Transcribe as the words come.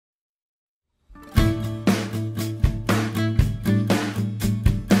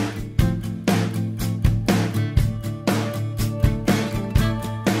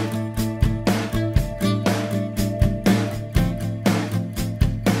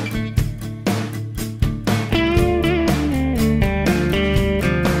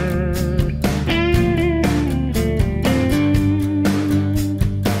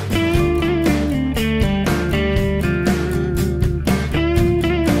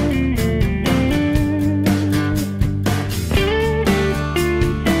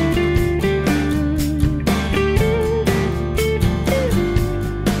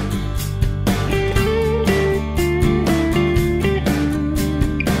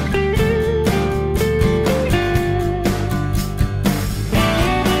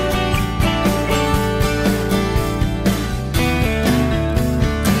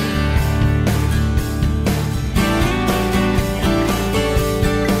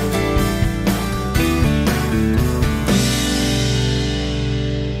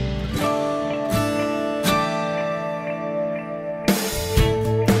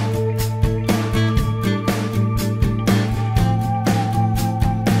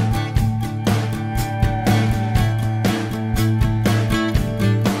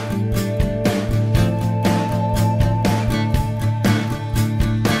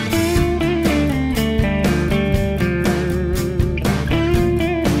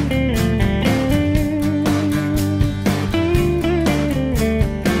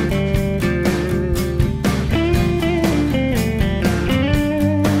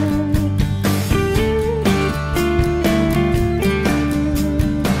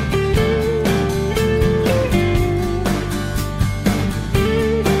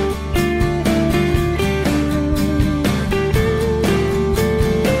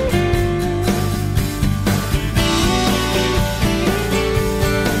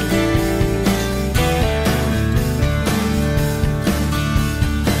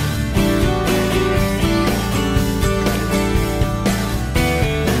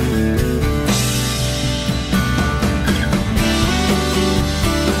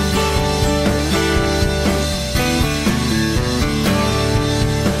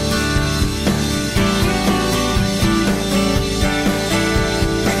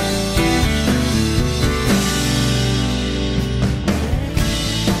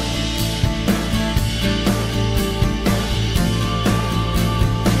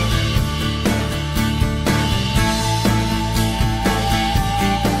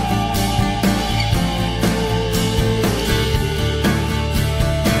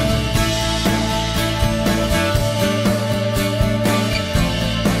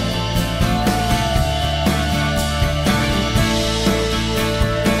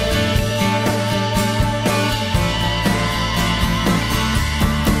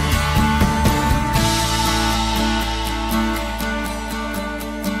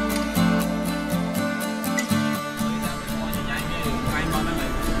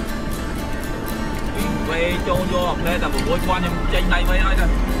Ôi con em chạy này với ơi kìa.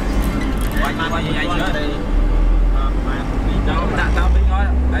 Quay quay vậy nữa đi. Cháu cháu đi thôi.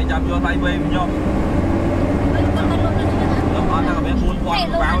 Đây chạm vô tay về mình vô. Lúc đó nó biết buôn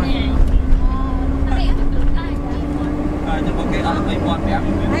con vào này. Nhưng mà cái ấy con bé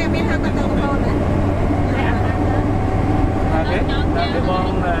mình biết. Biết hai con con này. Biết. Cái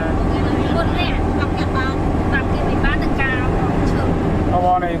con là con nè, học nhập vào. Làm cái mình bán được cao.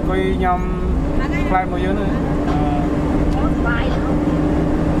 Con này quy nhầm lại một dưới nữa. Bài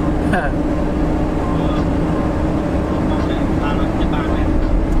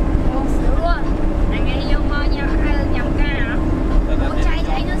anh ấy vô mơ nhau nhầm ca hả? Con trai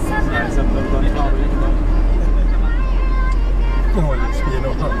thì anh nó sắp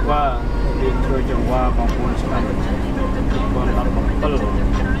và điện chơi trường qua bằng cuốn sách còn đọc bằng tờ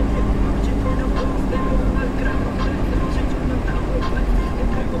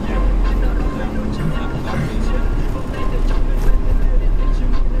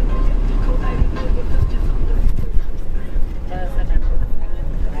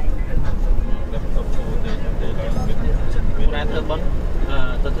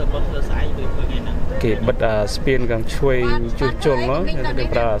kịp bật spin càng chui chui chung đó để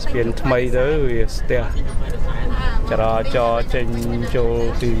ra spin thay tới vì stea chả cho trên cho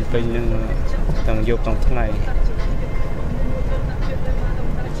từ bên thằng dục thằng này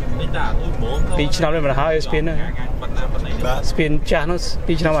pi năm lên mà hai spin nữa spin cha nó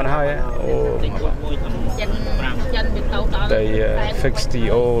pi năm mà hai they fixed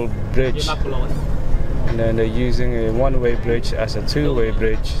the old bridge and then they're using a one-way bridge as a two-way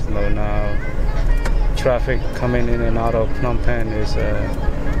bridge. So now traffic coming in and out of Phnom Penh is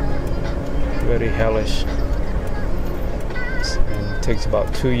very hellish. And it takes about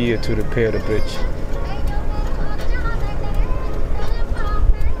 2 years to repair the bridge.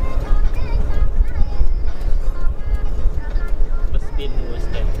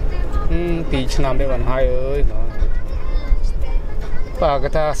 Pi năm đây bạn hai ơi nó và cái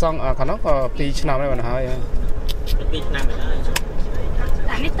ta xong khả năng có pi năm đây bạn hai pi năm này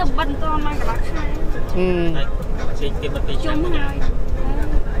tại nó tập bận con mà các bạn hai chung hai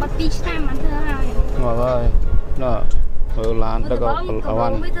bật pi năm mà thưa hai ngồi ơi nó ở làn đã có ở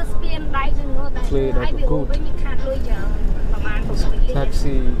ăn play đã có good taxi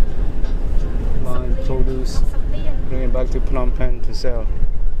line produce bring it back to Phnom Penh to sell.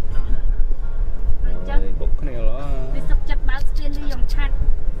 Bốc cái này là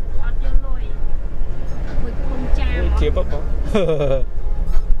kia bắp bắp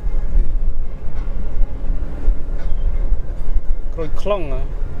rồi clong à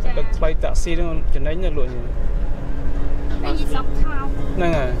được play taxi nó cho nên là luôn nè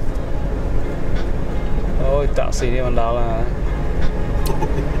à ôi taxi này mình đào là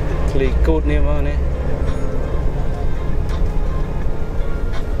play code này mà nè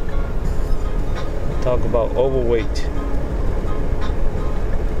talk about overweight.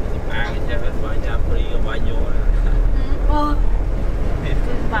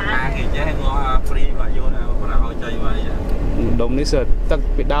 Đồng ní sợ tắc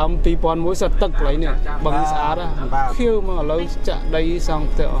bị đám pi pon mỗi sợ tắc lấy nè bằng giá đó khiêu mà lâu chạ đây xong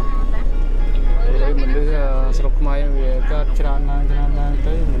tẹo mình đưa sọc mai về các tràn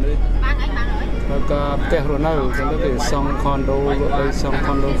tới mình đưa các tẹo rồi nào chúng ta để xong condo đây xong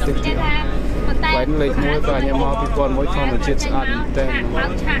condo ticket lấy lịch mỗi cả nhà mau pi pon mỗi con là chết ăn tên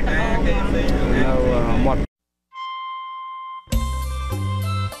nào một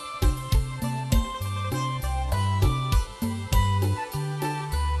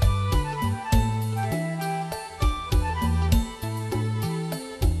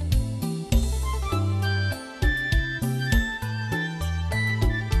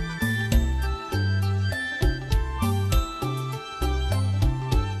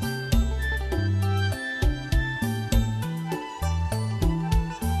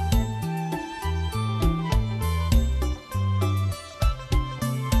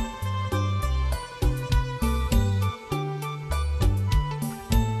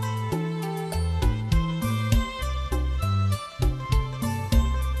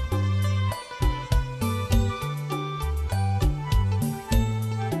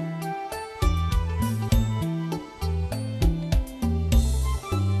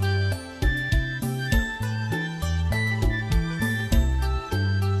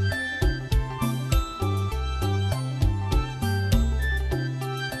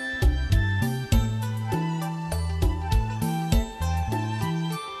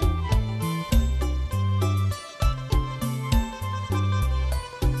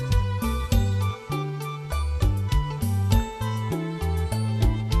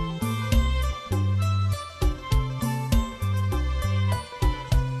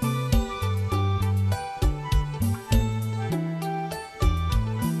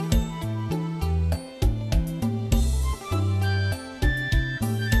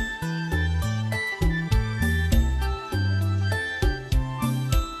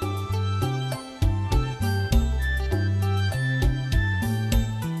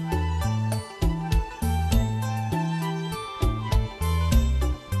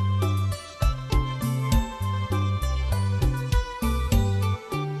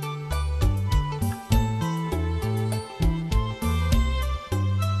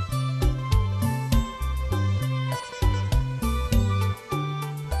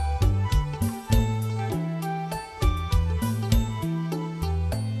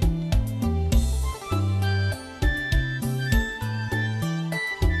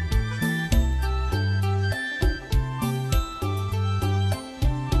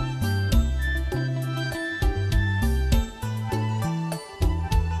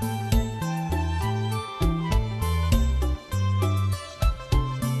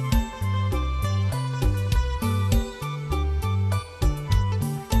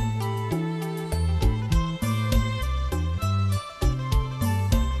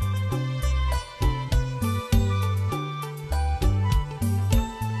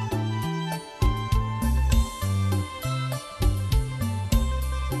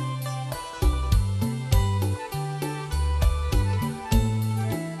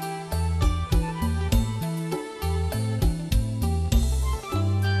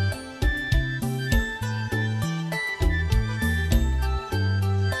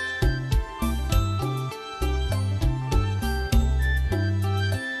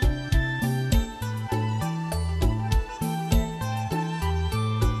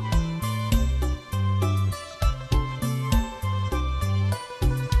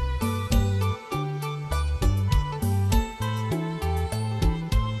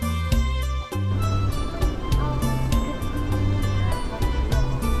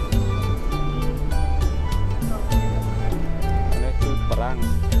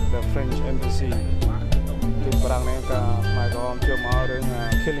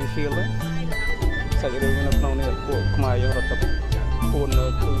killing field សាច់រឿងនៅក្នុងនេះពួកខ្មែរយើងរត់ទៅពួននៅ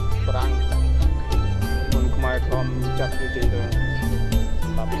ទូប្រាំងមុនខ្មែរក្រុមចាប់វាចេញទៅស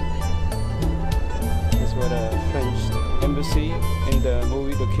ម្រាប់ This was the French embassy in the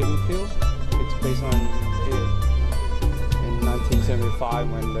movie The Killing Field. It's based on here in 1975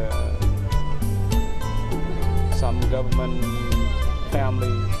 when some government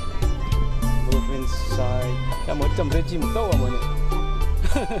family moved inside.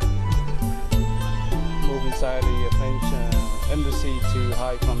 Move inside the French embassy to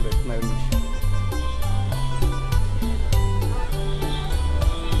hide from the Khmer Rouge.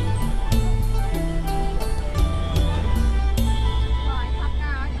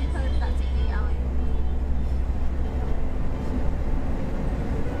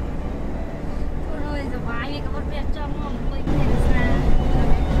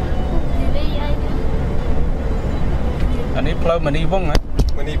 Ini Pulau Menibong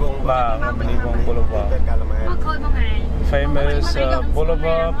Menibong Boulevard. Famous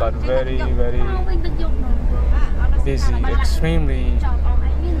boulevard, but very busy, extremely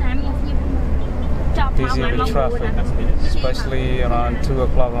busy with traffic, especially around 2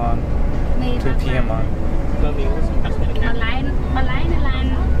 o'clock on 2 p.m. on.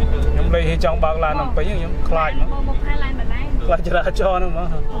 Nhóm đây thì trong bạc lan nằm bấy nhóm khai mà, khai chả cho nữa mà.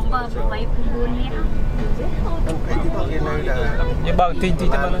 Nhưng bằng tin tí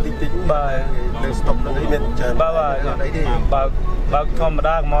cho nó bà không mà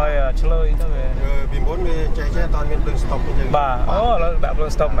đang mọi chơi thôi vì muốn chạy xe toàn miền đường stop bà nó đã đường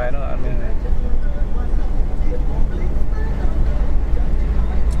stop mẹ nó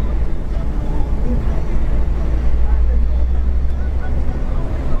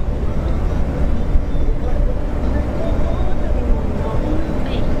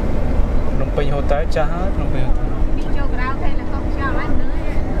hotel cha hết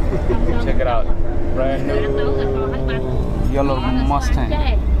check it out, brand new yellow Mustang.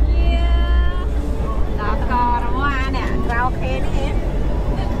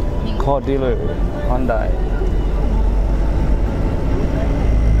 Car dealer Hyundai.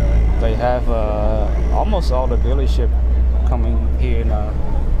 They have almost all the dealership coming here now.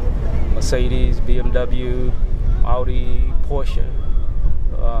 Mercedes, BMW, Audi, Porsche.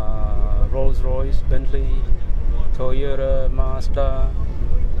 Rolls-Royce, Bentley, Toyota, Mazda,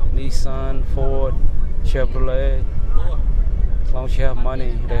 Nissan, Ford, Chevrolet. As long as you have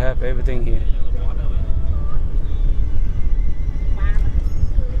money, they have everything here.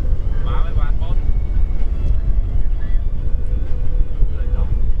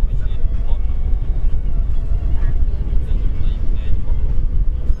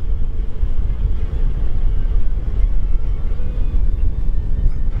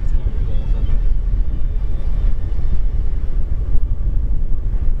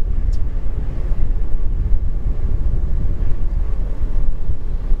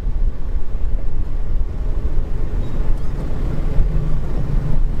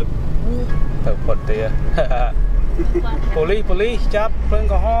 Police chắp lên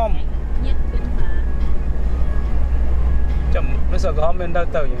có hôm chậm nó sợ có hôm bên đâu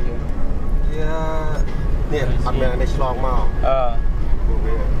tàu như vậy nè anh mẹ này slong màu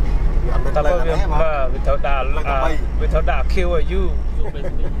ta có việc mà bị thấu đà kêu ở you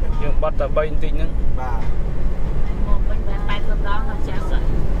nhưng bắt tàu bay tinh nữa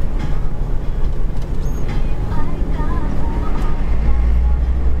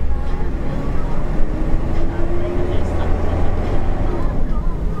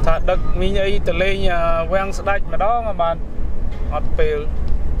đất mình ấy từ lên nhà quen sẽ đạch mà đó mà bạn ọt pèl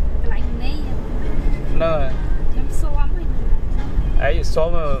nơi ấy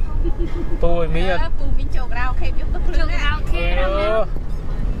xóm mà tôi mình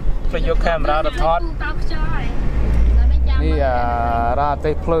phải vô camera được thoát đi ra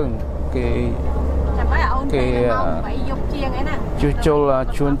tây phượng cái chú là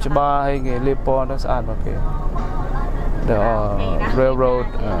chuôn ba hay cái lepo nó sạch mà kìa the railroad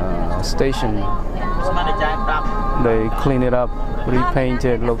station. They clean it up, repaint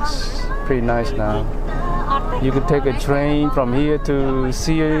it, looks pretty nice now. You could take a train from here to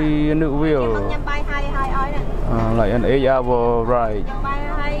see a new wheel, like an 8-hour ride.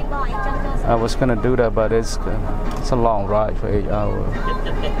 I was gonna do that, but it's a long ride for 8 hours.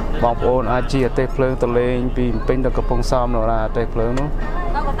 Bong ôn ai chia tê phơi tờ lên vì pin được Kampong Som nó ra tê phơi nó.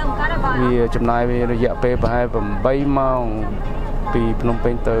 Vì chấm này vì dạ pe và hai vòng bay mau vì Phnom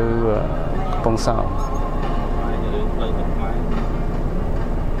Penh từ Kampong Som.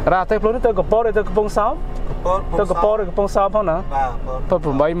 Ra tê phơi từ Kampong đến từ Kampong Som. Từ Kampong đến Kampong Som không nữa? Tôi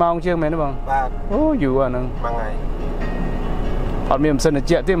vòng bay mau chưa mấy nữa bằng? Ô dù à nè. họ miệng sân là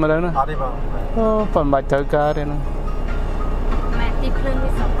chuyện thêm mà đấy nữa phần bạch thở ca đây nè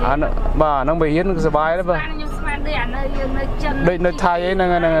bà nó bị hiến cái bài đó bà đây nơi Thái ấy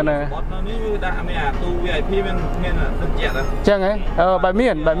nè chẳng ấy bài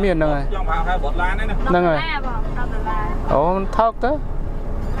miền nè nè rồi ồ thóc đó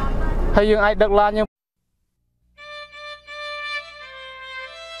hay dương ai được lan nhưng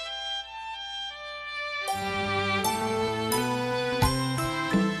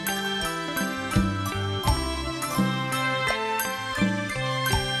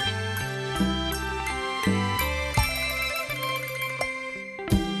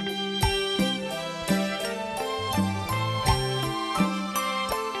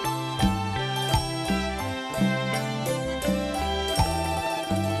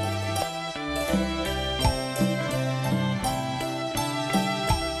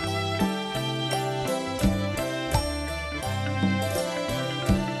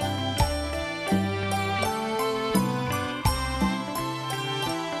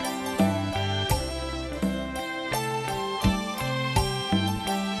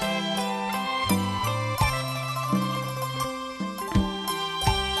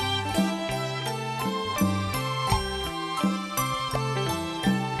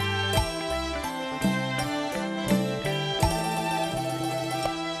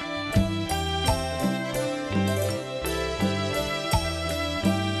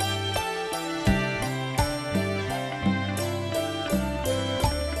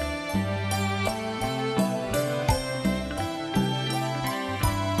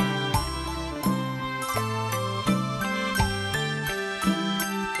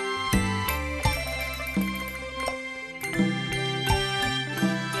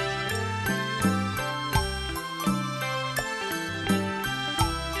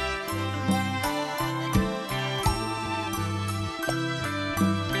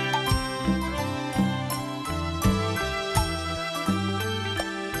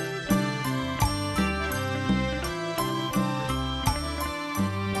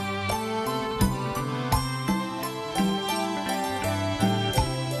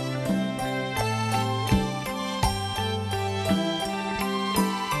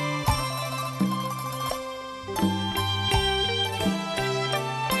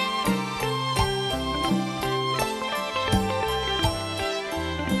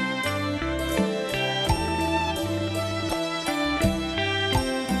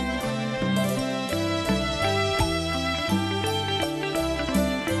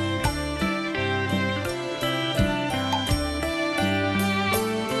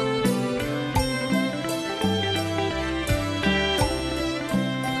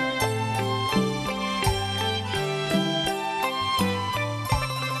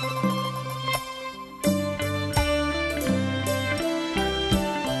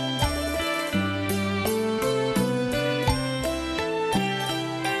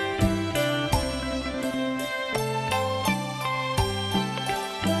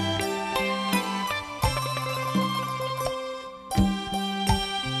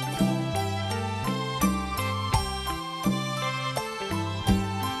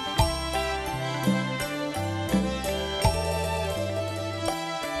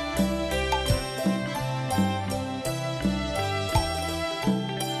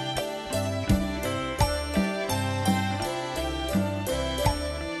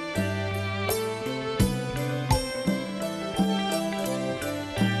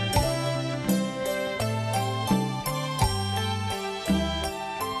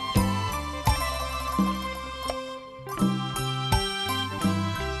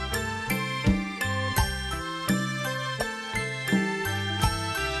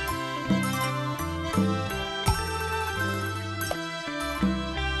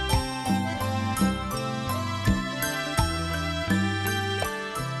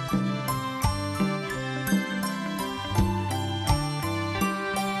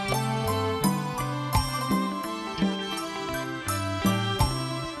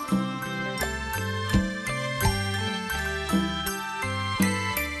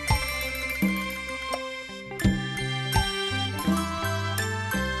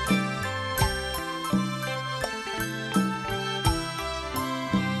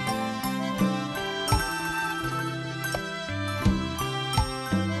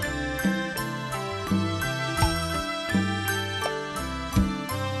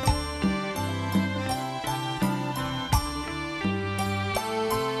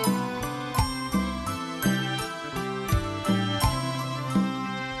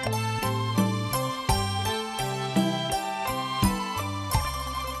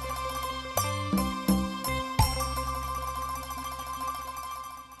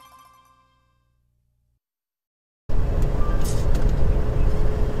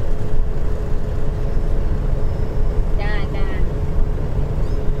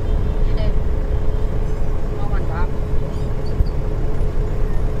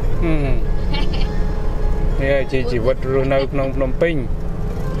Nè chỉ vật rồi nơi Phnom Penh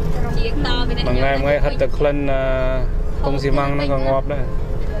mà ngày hết tật lên không xi măng nó còn ngọt đấy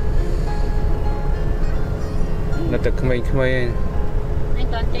là tật mình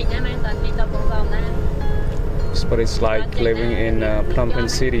but it's like living in Phnom Penh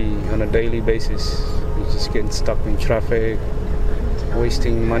City on a daily basis. You just get stuck in traffic,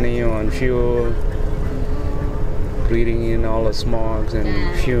 wasting money on fuel, breathing in all the smogs and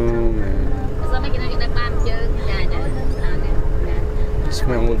fume, and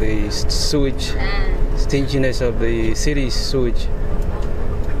smell the sewage, stinginess of the city's sewage.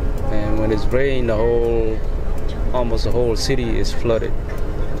 And when it's rain, almost the whole city is flooded.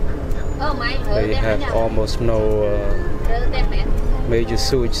 They have almost no major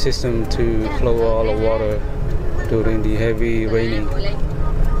sewage system to flow all the water during the heavy raining.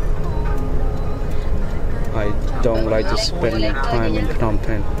 I don't like to spend time in Phnom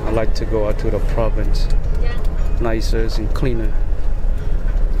Penh. I like to go out to the province, nicer and cleaner.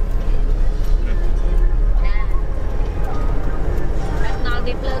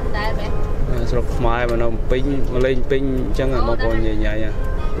 Sọc mai mà nó pin mà lên pin chẳng là một con nhẹ nhẹ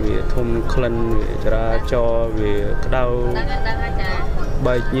vì thùng khăn vì ra cho vì đau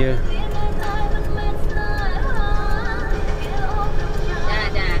bay như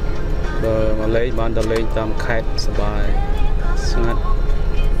rồi mà lấy bạn ta lên tam khách sbài ngắt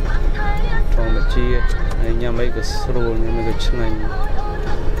trong một chia nhà mấy cái sưu nhà mấy cái chân này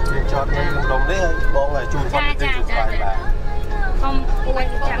cho thêm một đồng đấy bọn này chui phát trên cục bài bà không quay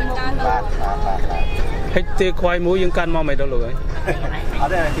chẳng một hết tiêu khoai muối những can mò mày đâu rồi ở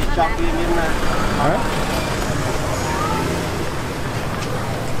đây là thịt trong kia miếng hả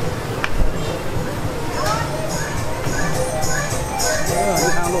đi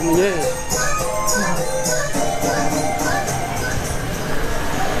thang luôn mình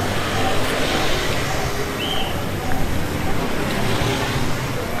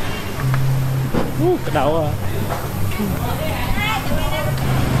cái đầu à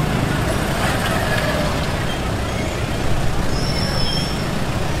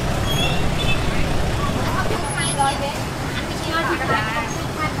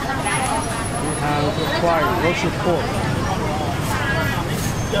khoai roasted pork.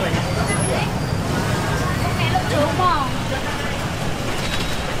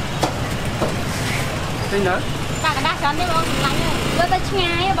 Tin nữa? Cả cái đá chọn đi bông, lạnh rồi. Đưa tới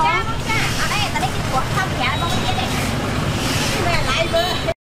ngay á bông. Ở đây ta lấy cái cuộn không trả bông cái này. Về lại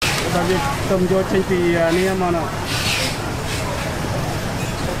vừa. Bây giờ tôm cho trên thì nia mà nào.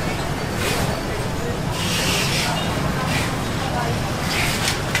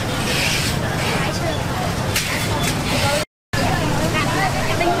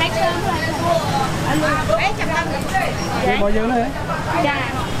 Bao nhiêu nữa?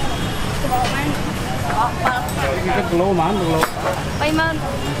 Dạ. Cái lô mán được lô. Bay mơn.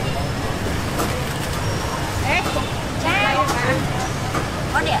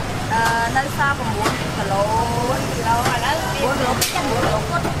 Có điện nơi xa còn 4 kg. 4 kg chắc 4 kg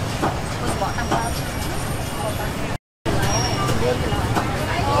cốt. Tôi bỏ tăng lên.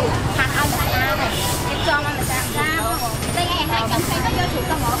 Hạt ăn này này. Cái cho nó là sao? Đây ngày 2 cân nó vô chụp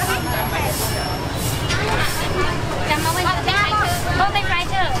tao bỏ cái này. Cảm ơn anh. Bông tay phải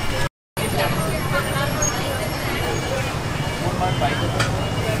chưa?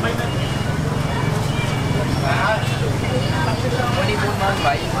 Đi buôn mơn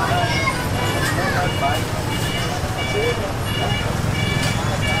vậy.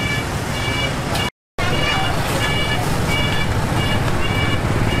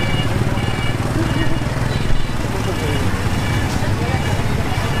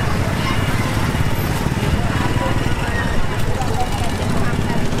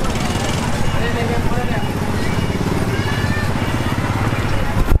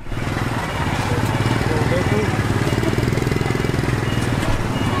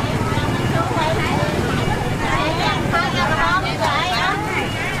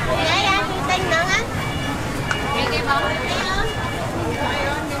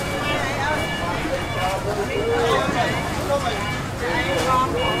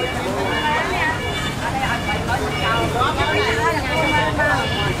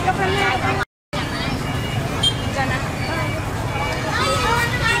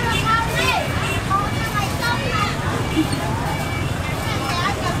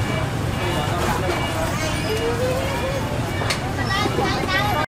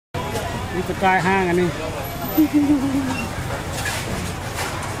 Đi cài hang anh đi.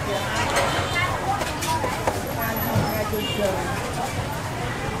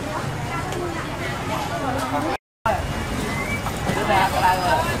 Đưa ra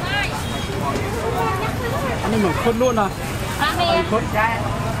cái nên mình khôn luôn à. Khôn.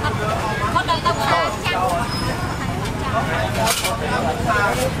 Có đời tao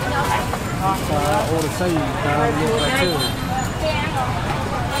Ô xây ta nhiều cái chứ.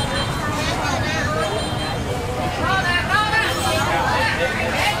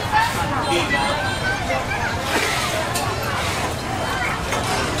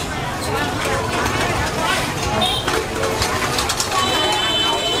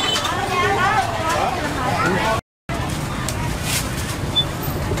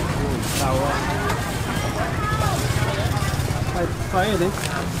 Phải rồi đấy.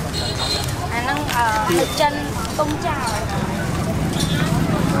 Nó một chân tung chảo.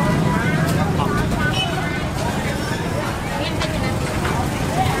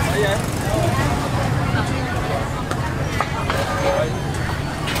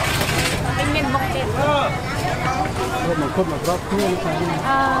 Không mà rót luôn phải.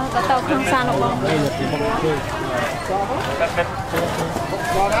 Có tàu không sao đâu không? Đây là thì không chơi.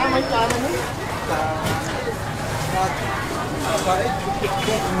 Bò đá mấy chai này. Phải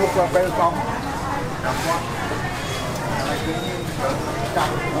một quả bê xong. Chặt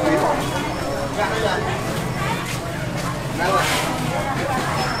đi bò. Gắt nó ra. Nào rồi.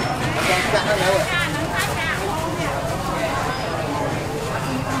 Gắt nó nữa rồi.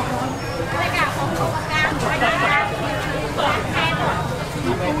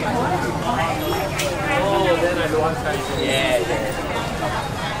 Oh, then I don't want to say yeah.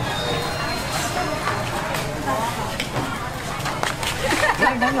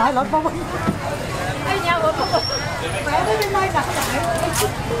 Lại lột bông. Ai nhau lột bông. Mẹ nó bên đây đặt lại.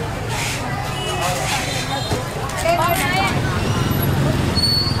 Cái bông này.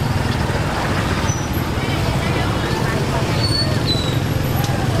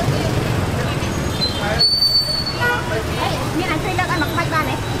 Như anh suy lắc ăn mặc bạch ba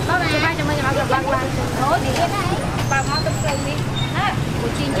này. Đó là ba cho mình mặc được bạch ba. Đó thì cái này. Bà mau tâm tư đi. Đó. Của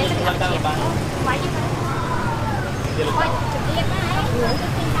chuyên chế rất là đẹp. Phải chứ. Ôi, trực tiếp này.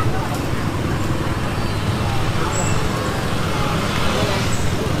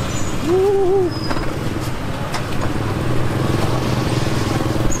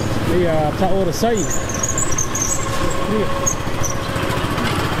 Đây là thợ ô xây.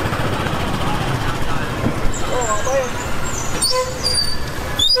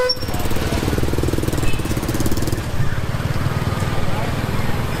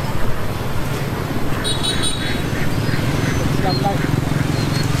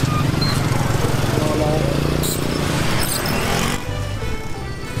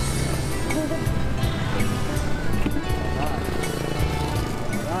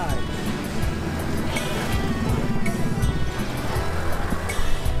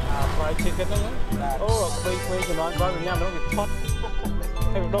 Chicken đó á. Ô, bây giờ nói gói với nhau nó bị thoát.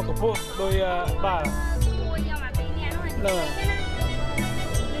 Hay đôi của phu, đôi bà. Ôi nhưng mà tí nha nó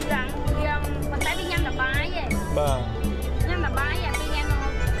là mình thấy đi nhâm là bái vậy. Bà. Nhâm là bái vậy, tí nha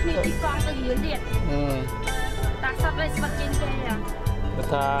nó đi con từ dưới điện. Ta sắp lên sắp trên kia à.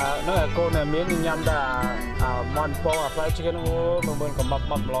 Thà nó là cô này miếng đi nhâm đã món po fried chicken ô mà bên còn mập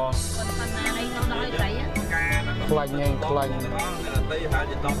lo. Còn phần nào đây nó đói thấy á. Lạnh nhanh lạnh. Tí hả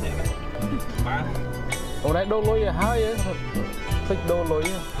chị tóc vậy. Má. Hôm nay đô lối hai ấy. Thích đô lối.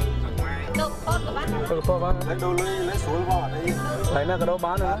 Đô tốt của bác. Tôi có bán. Lấy đôi lấy suối vào đây. Lấy nó cái đâu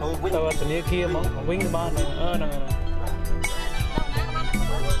bán nữa. Tao từ này kia mà Vinh bán này. Nè.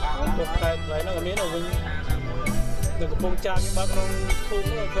 Cái lấy nó cái miếng nào Vinh. Đừng có bông cham nhưng bác nó phun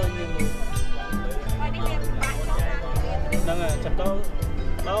nó khơi như mù. Nè chặt đâu.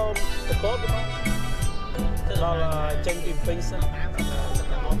 Nó tốt đúng không? Đó là tranh tìm tinh sắc.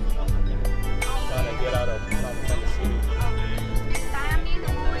 Get out of Tennessee.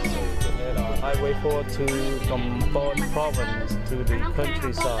 Highway 4 to Cambodia Province to the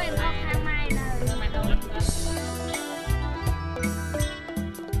countryside.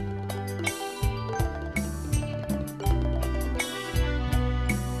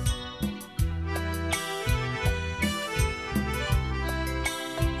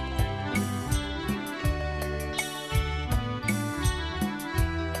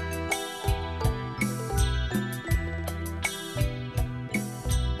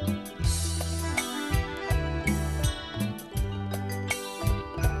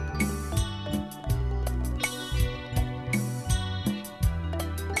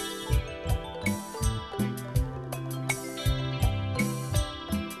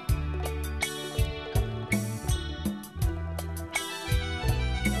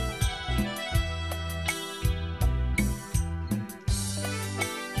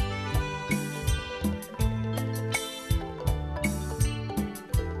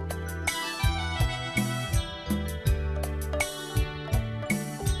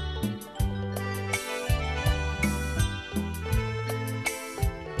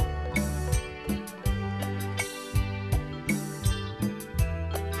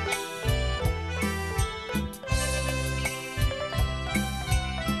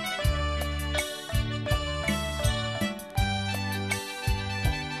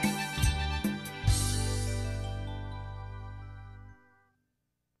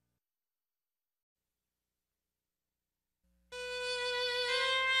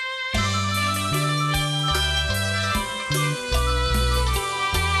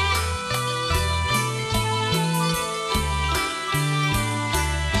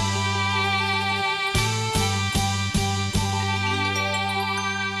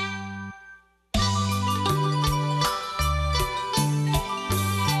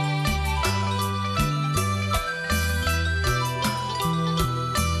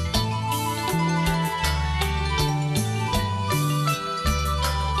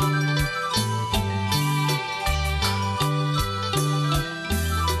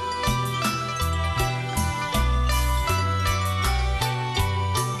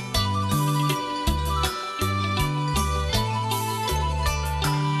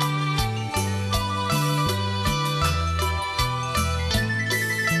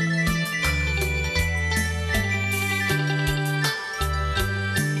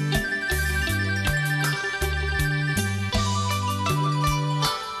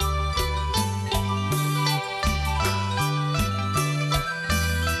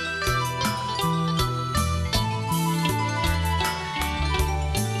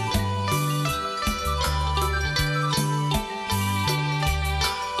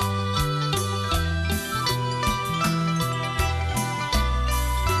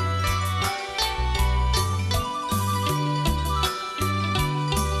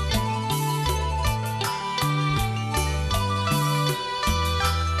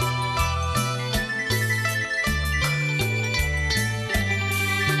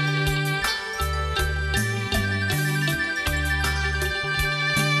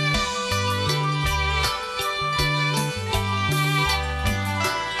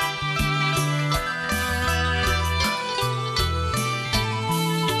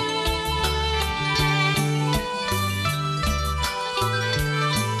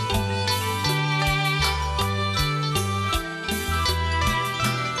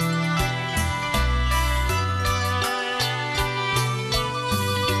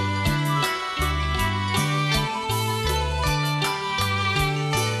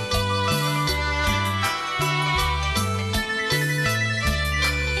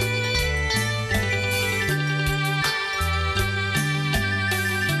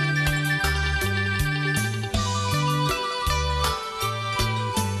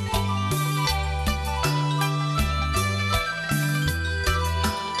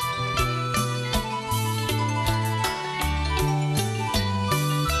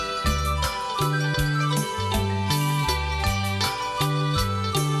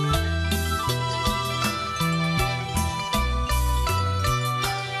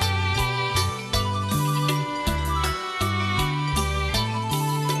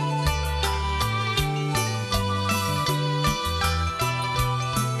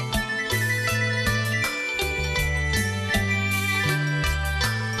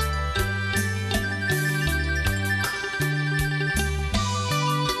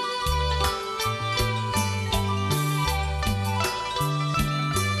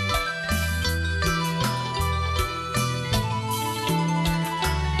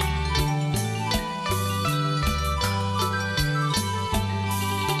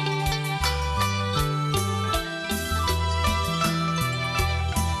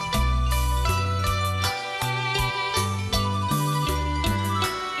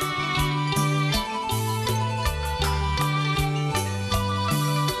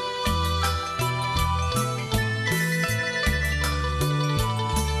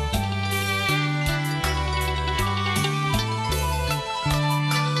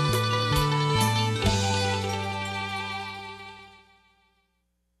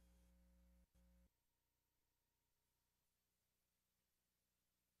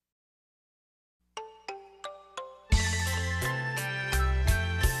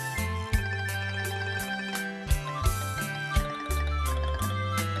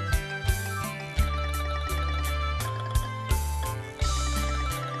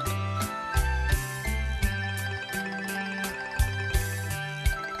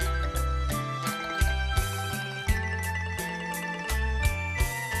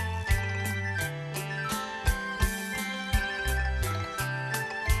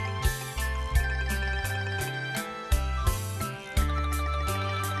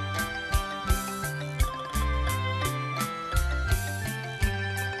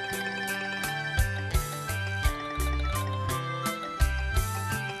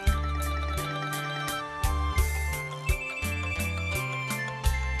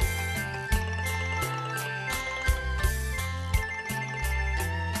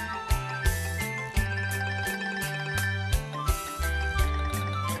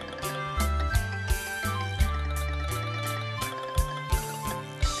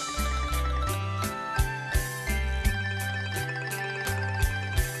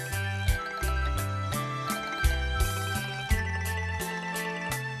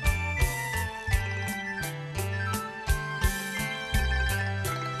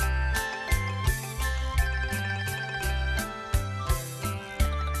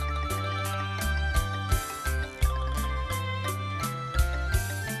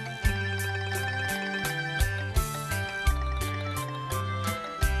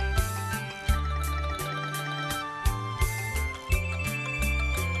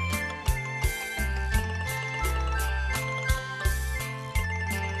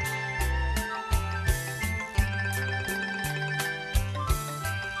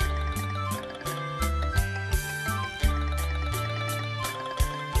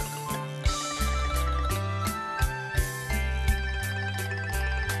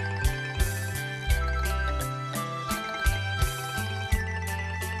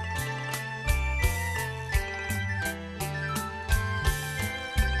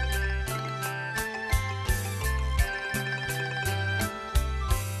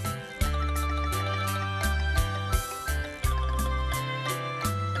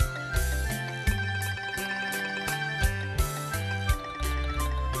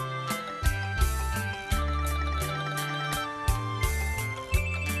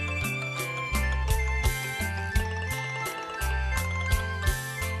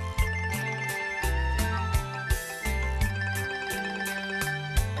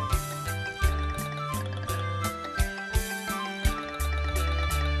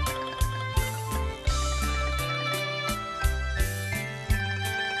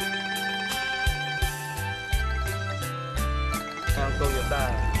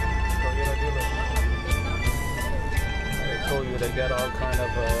 I told you they got all kind of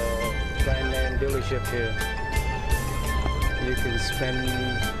brand name dealership here. You can spend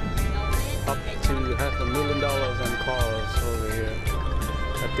up to $500,000 on cars over here.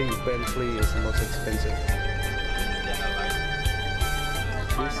 I think Bentley is the most expensive.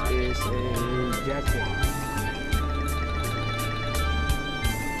 This is a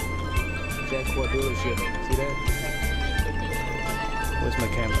Jaguar dealership. See that? Where's my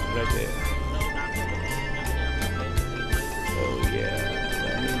camera? Right there. Oh yeah,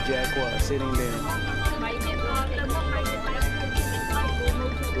 that new Jaguar sitting there.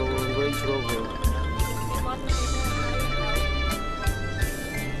 Range Rover.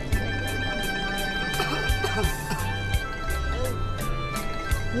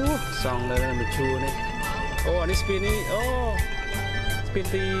 Xong đây là một chua này. Anh ấy spin đi.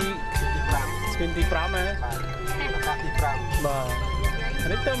 Spin tí pram này. Bà.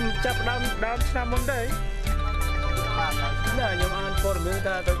 Anh ấy tâm chắp đam năm môn đây. Nè, nhưng anh for mình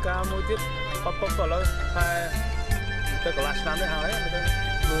ta tới ca môi tiếp pop vào lên. Hai tới cả last năm đấy hả ấy.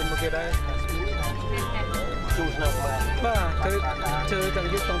 Luôn một kia đây. Bà, chơi chẳng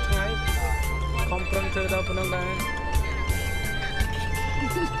giúp trong ngày. Không cần chơi đâu phần năng đây.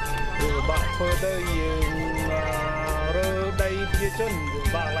 Bạn thôi đây rơ đây phía chân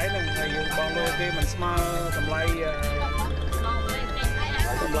bạn lấy lần này bằng đôi kia mình smart tầm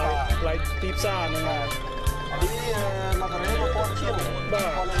lấy tiếp xa nữa mà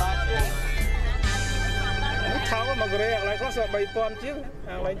tháo mà cái này lại có sợ bay con chứ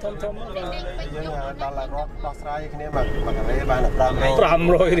lấy thom nhưng đó là rót sai cái này mà cái này bạn là pram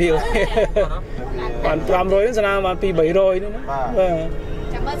rồi điều bạn pram rồi đến sao bạn pi 7 rồi nữa.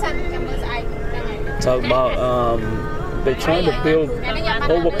 Talk about they're trying to build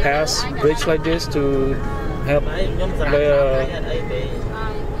overpass bridge like this to help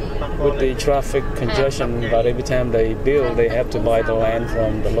with the traffic congestion. But every time they build, they have to buy the land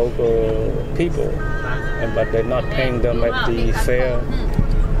from the local people, but they're not paying them at the fair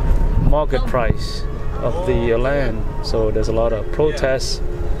market price of the land. So there's a lot of protests,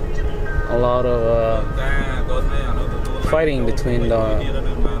 a lot of fighting between the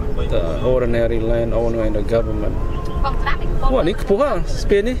ordinary landowner and the government.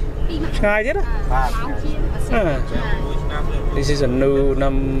 This is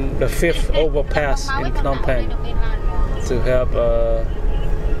the fifth overpass in Phnom Penh to help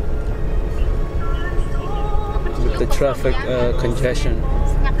with the traffic congestion.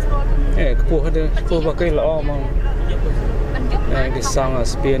 Cái song là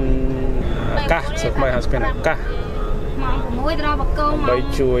spin cá, sọc mai là spin cá. Bây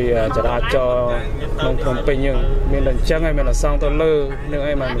chui chả đã cho nông thôn Penh nhưng mình lần chẳng ai mình là song tôi lơ nhưng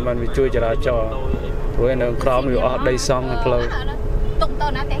ai mà mình bị chui chả đã cho rồi nó crom rồi ở đây song lơ.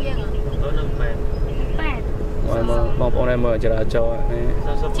 Mong ông em chả đã cho.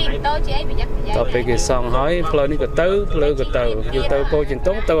 Tập về cái song hỏi lơ ní cái tứ lơ cái tứ dù tứ cô chuyện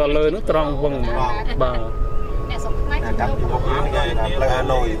tốt tứ lơ nó tròn vâng bà.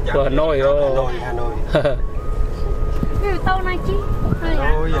 Hà Nội tao này chứ.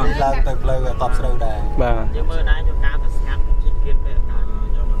 Ôi, làm từ lời tập sâu đà. Bà.